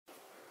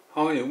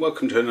Hi and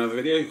welcome to another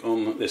video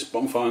on this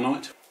bonfire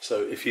night.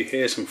 So if you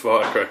hear some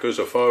firecrackers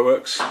or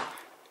fireworks,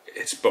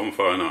 it's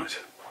bonfire night.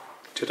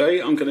 Today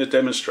I'm going to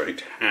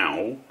demonstrate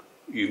how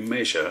you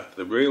measure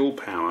the real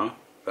power,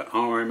 the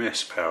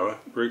RMS power,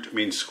 root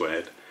mean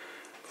squared,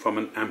 from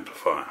an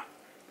amplifier.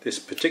 This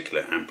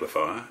particular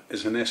amplifier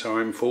is an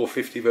SRM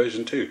 450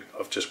 version 2.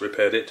 I've just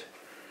repaired it.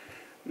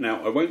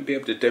 Now I won't be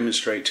able to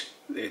demonstrate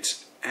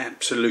its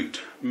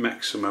absolute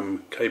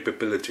maximum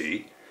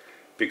capability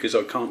because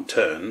I can't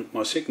turn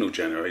my signal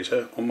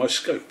generator on my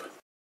scope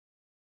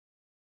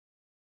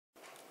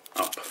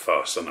up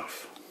fast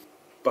enough.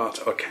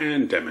 But I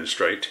can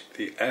demonstrate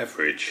the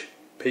average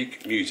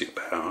peak music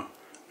power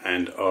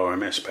and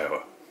RMS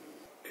power.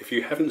 If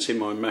you haven't seen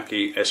my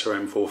Mackie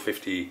SRM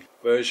 450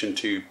 version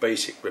 2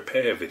 basic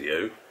repair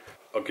video,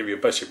 I'll give you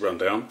a basic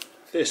rundown.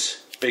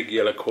 This big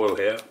yellow coil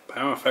here,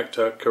 power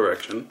factor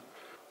correction.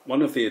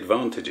 One of the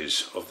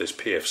advantages of this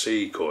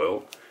PFC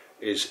coil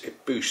is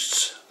it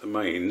boosts the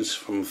mains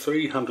from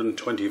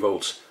 320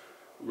 volts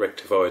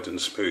rectified and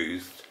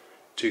smoothed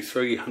to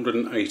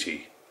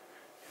 380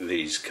 in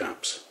these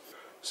caps.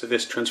 So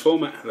this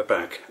transformer at the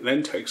back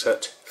then takes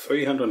that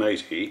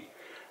 380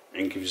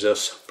 and gives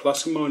us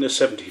plus and minus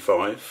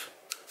 75,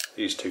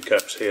 these two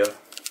caps here,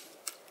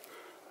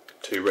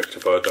 two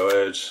rectifier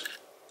diodes,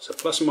 so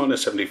plus and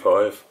minus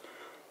 75,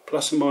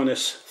 plus and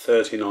minus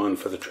 39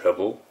 for the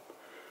treble,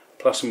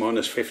 plus and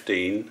minus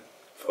 15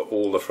 for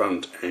all the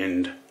front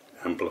end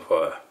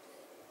amplifier.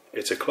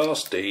 It's a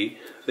class D.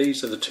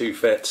 These are the two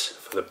FETs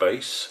for the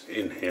bass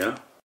in here,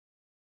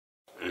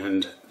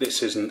 and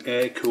this is an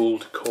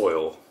air-cooled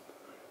coil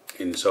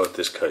inside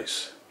this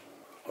case.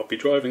 I'll be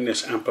driving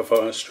this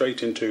amplifier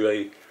straight into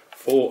a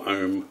 4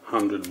 ohm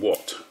 100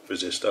 watt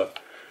resistor.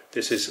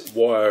 This is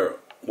wire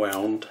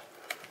wound.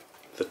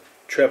 The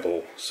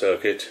treble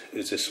circuit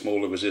is this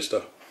smaller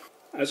resistor.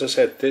 As I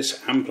said,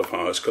 this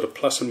amplifier has got a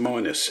plus and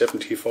minus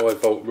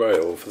 75 volt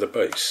rail for the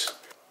bass.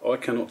 I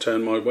cannot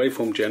turn my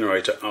waveform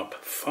generator up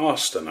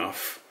fast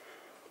enough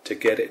to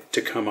get it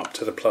to come up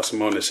to the plus and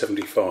minus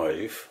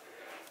 75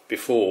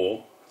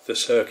 before the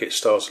circuit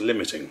starts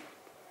limiting.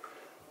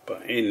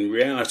 But in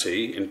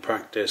reality, in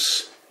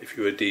practice, if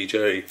you're a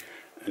DJ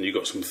and you've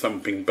got some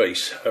thumping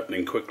bass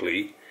happening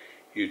quickly,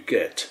 you'd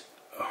get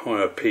a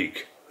higher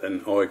peak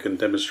than I can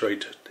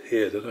demonstrate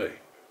here today.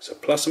 So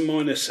plus and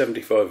minus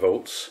 75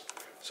 volts,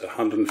 so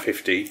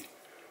 150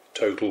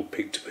 total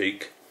peak to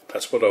peak.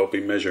 That's what I'll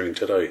be measuring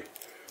today.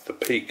 The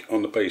peak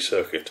on the bass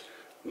circuit,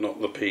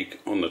 not the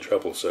peak on the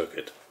treble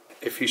circuit.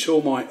 If you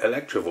saw my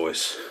Electro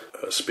Voice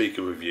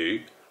speaker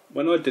review,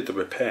 when I did the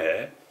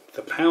repair,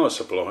 the power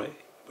supply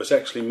was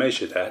actually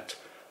measured at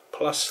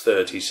plus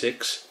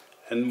 36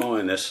 and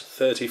minus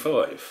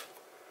 35.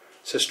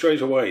 So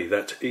straight away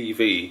that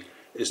EV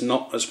is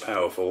not as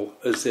powerful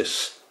as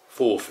this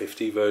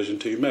 450 version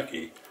 2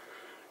 Mackie,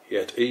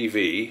 yet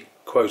EV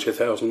quote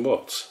 1000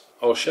 watts.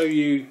 I'll show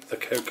you the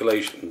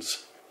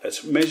calculations.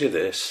 Let's measure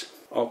this.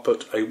 I'll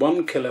put a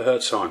 1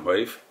 kHz sine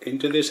wave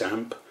into this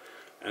amp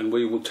and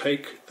we will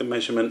take the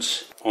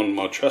measurements on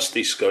my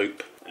trusty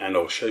scope and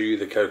I'll show you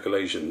the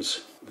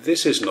calculations.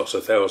 This is not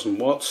 1000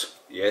 watts,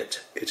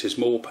 yet it is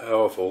more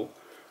powerful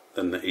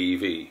than the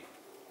EV.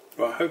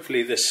 Right,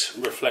 hopefully this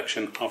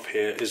reflection up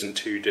here isn't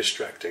too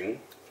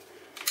distracting.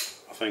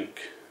 I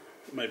think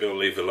maybe I'll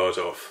leave the light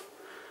off.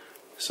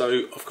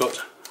 So I've got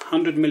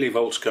 100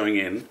 millivolts going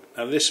in.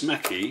 Now this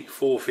Mackie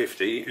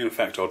 450, in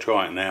fact I'll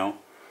try it now.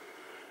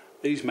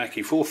 These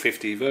Mackie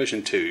 450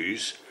 version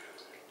 2s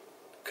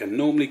can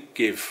normally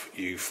give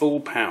you full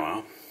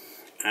power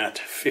at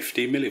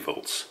 50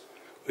 millivolts,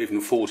 or even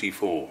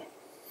 44.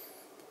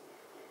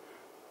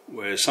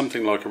 Whereas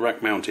something like a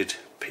rack mounted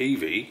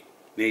PV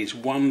needs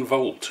 1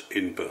 volt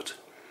input.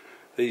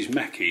 These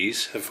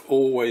Mackies have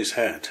always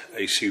had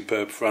a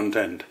superb front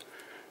end,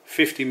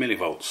 50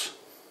 millivolts.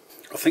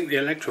 I think the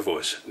Electro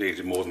Voice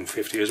needed more than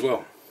 50 as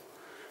well.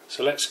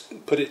 So let's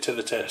put it to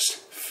the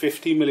test.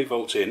 50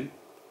 millivolts in,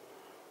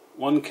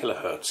 1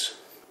 kHz.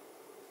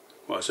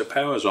 Right, so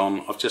power's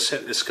on. I've just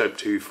set this scope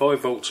to 5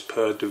 volts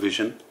per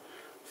division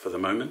for the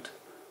moment.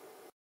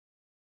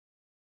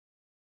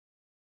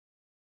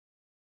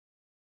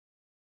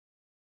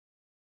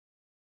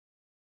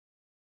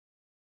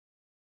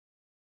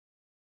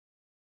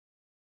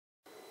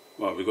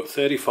 Right, we've got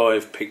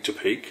 35 peak to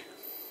peak.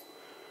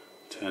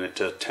 Turn it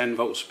to 10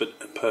 volts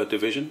per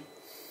division.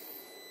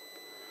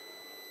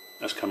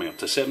 That's coming up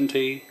to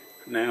 70.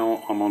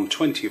 Now I'm on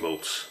 20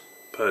 volts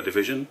per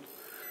division.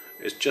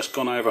 It's just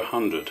gone over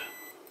 100.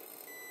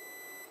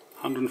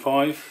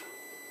 105,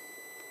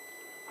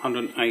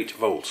 108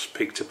 volts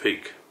peak to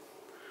peak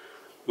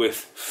with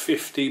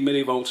 50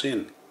 millivolts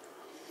in.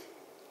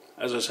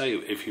 As I say,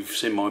 if you've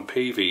seen my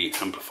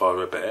PV amplifier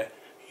repair,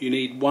 you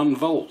need 1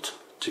 volt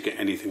to get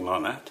anything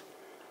like that.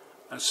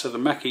 And so the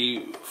Mackie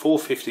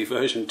 450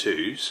 version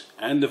 2s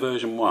and the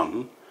version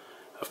 1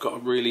 have got a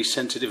really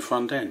sensitive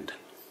front end.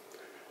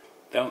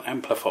 They'll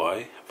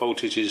amplify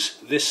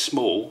voltages this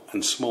small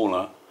and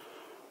smaller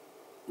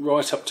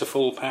right up to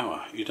full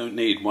power. You don't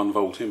need 1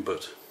 volt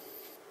input.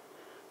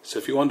 So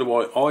if you wonder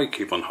why I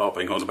keep on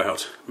harping on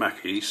about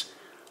Mackeys,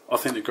 I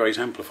think they're great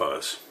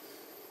amplifiers.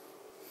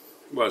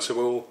 Right, so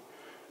we'll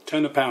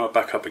turn the power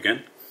back up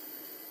again.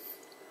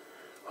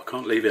 I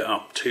can't leave it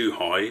up too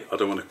high, I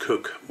don't want to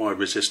cook my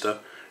resistor.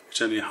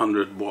 It's only a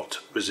 100 watt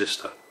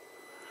resistor.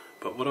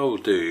 But what I'll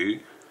do,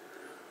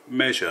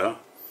 measure.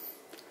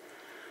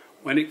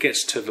 When it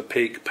gets to the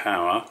peak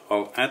power,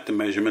 I'll add the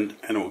measurement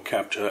and it will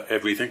capture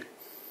everything.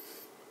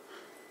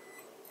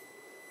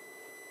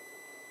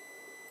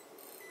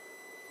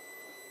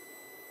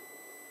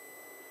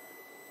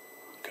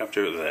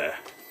 Capture it there.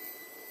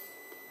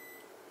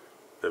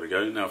 There we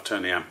go, now I've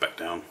turned the amp back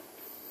down.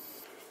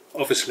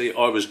 Obviously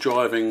I was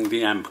driving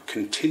the amp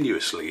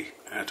continuously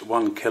at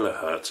 1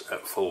 kHz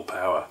at full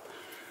power.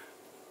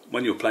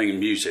 When you're playing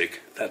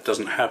music, that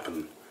doesn't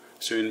happen.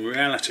 So in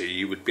reality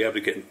you would be able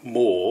to get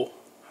more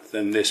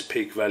than this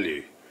peak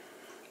value.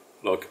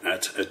 Like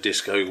at a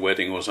disco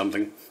wedding or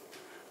something.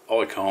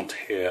 I can't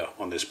hear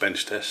on this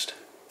bench test.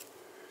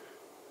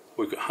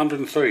 We've got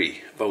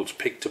 103 volts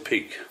peak to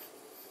peak.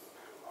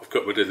 I've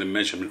got rid of the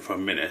measurement for a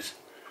minute.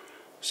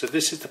 So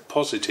this is the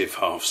positive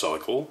half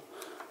cycle.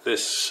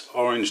 This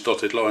orange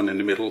dotted line in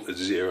the middle is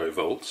 0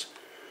 volts.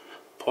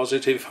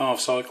 Positive half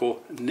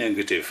cycle,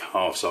 negative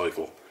half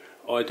cycle.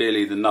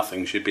 Ideally the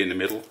nothing should be in the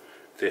middle.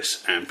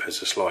 This amp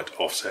has a slight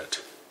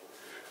offset.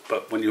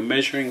 But when you're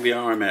measuring the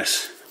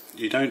RMS,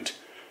 you don't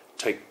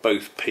take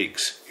both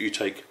peaks, you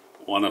take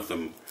one of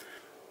them.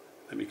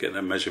 Let me get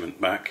that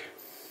measurement back.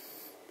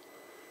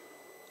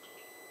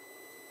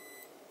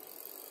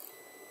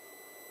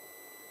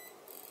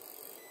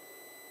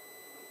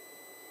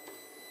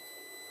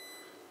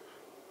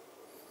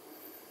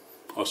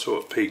 I saw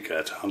a peak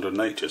at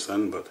 108 just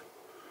then, but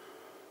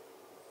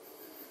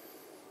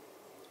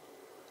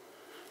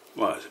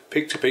right,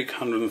 peak to peak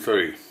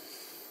 103.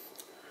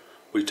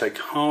 We take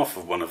half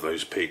of one of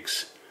those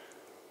peaks.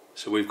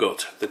 So we've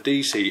got the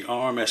DC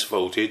RMS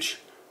voltage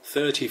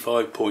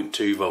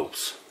 35.2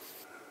 volts.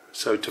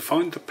 So to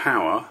find the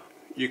power,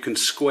 you can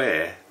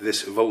square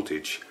this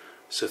voltage.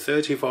 So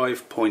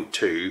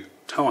 35.2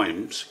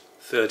 times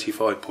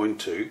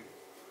 35.2.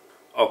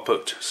 I'll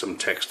put some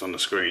text on the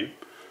screen.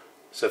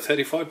 So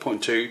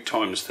 35.2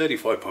 times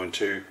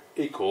 35.2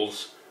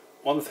 equals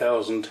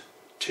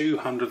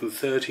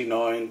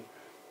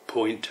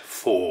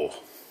 1239.4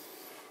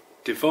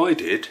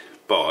 divided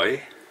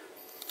by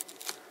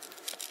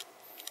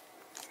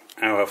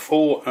our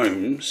 4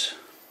 ohms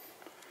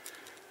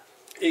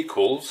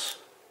equals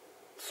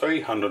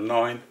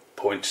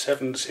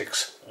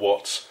 309.76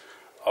 watts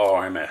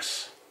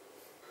RMS.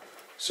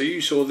 So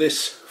you saw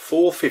this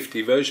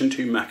 450 version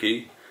 2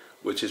 Mackie,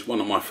 which is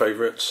one of my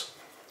favourites.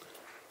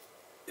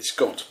 It's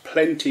got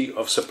plenty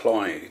of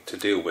supply to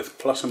deal with,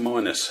 plus or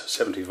minus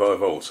 75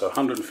 volts, so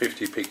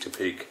 150 peak to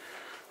peak.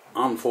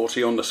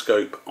 Unfortunately on the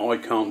scope I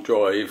can't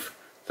drive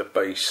the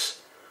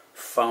bass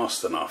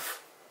fast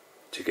enough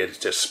to get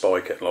it to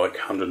spike at like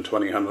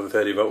 120,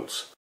 130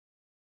 volts.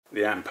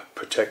 The amp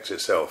protects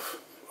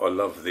itself. I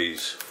love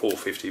these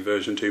 450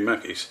 version 2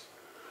 Mackies.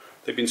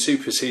 They've been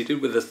superseded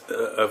with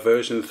a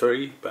version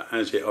 3, but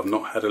as yet I've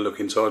not had a look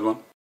inside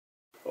one.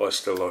 I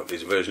still like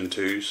these version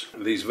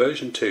 2s. These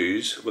version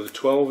 2s with a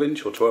 12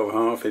 inch or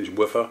 12.5 inch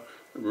woofer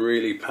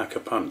really pack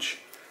a punch.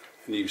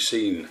 And you've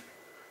seen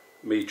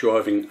me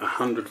driving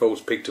 100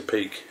 volts peak to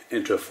peak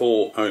into a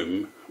 4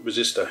 ohm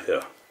resistor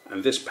here.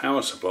 And this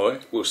power supply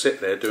will sit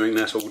there doing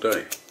that all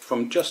day.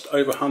 From just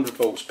over 100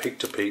 volts peak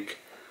to peak,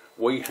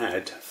 we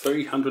had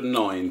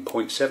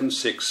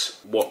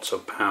 309.76 watts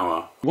of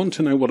power. Want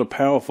to know what a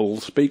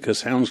powerful speaker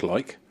sounds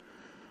like?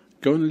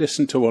 Go and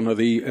listen to one of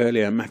the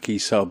earlier Mackie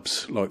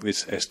subs like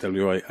this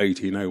SWA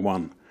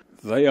 1801.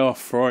 They are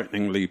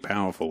frighteningly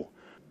powerful.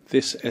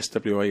 This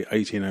SWA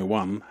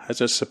 1801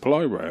 has a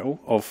supply rail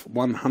of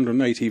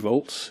 180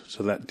 volts,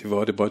 so that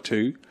divided by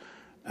 2,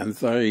 and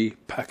they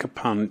pack a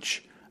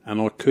punch, and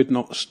I could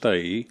not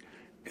stay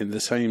in the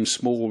same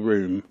small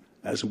room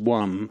as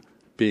one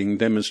being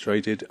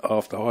demonstrated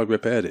after I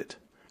repaired it.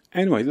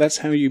 Anyway, that's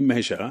how you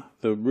measure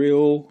the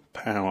real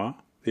power,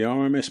 the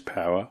RMS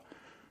power,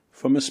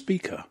 from a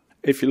speaker.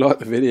 If you like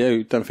the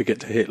video, don't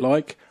forget to hit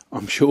like.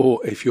 I'm sure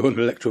if you're an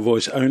Electro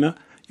Voice owner,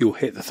 you'll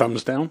hit the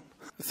thumbs down.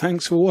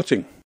 Thanks for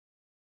watching.